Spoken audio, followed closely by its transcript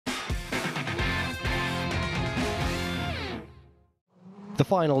The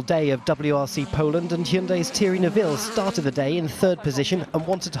final day of WRC Poland, and Hyundai's Thierry Neuville started the day in third position and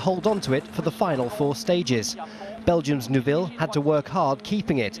wanted to hold on to it for the final 4 stages. Belgium's Neuville had to work hard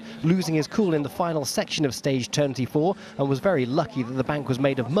keeping it, losing his cool in the final section of stage 24, and was very lucky that the bank was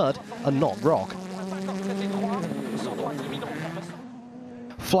made of mud and not rock.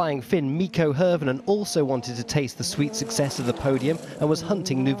 Flying Finn Mikko Hirvonen also wanted to taste the sweet success of the podium and was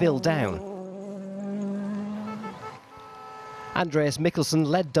hunting Neuville down. Andreas Mikkelsen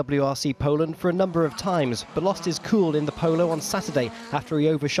led WRC Poland for a number of times, but lost his cool in the polo on Saturday after he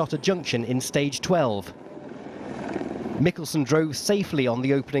overshot a junction in stage 12. Mikkelsen drove safely on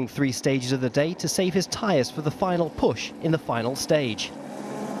the opening 3 stages of the day to save his tyres for the final push in the final stage.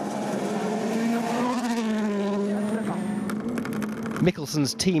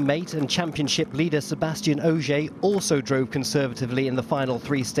 Mikkelsen's teammate and championship leader Sebastian Ogier also drove conservatively in the final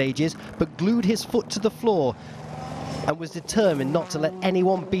 3 stages, but glued his foot to the floor and was determined not to let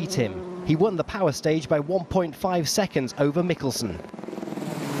anyone beat him. He won the power stage by 1.5 seconds over Mikkelsen.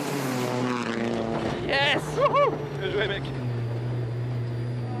 Yes!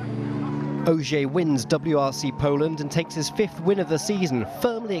 Ogier wins WRC Poland and takes his 5th win of the season,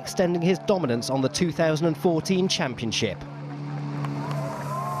 firmly extending his dominance on the 2014 championship.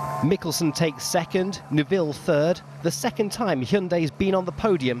 Mikkelsen takes 2nd, Neuville 3rd, the 2nd time Hyundai's been on the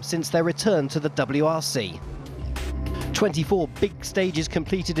podium since their return to the WRC. 24 big stages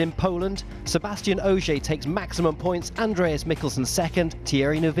completed in Poland. Sebastian Ogier takes maximum points, Andreas Mikkelsen 2nd,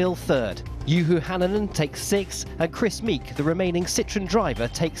 Thierry Neuville 3rd. Juho Hänninen takes 6th, and Chris Meek, the remaining Citroën driver,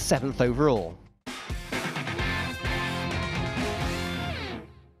 takes 7th overall.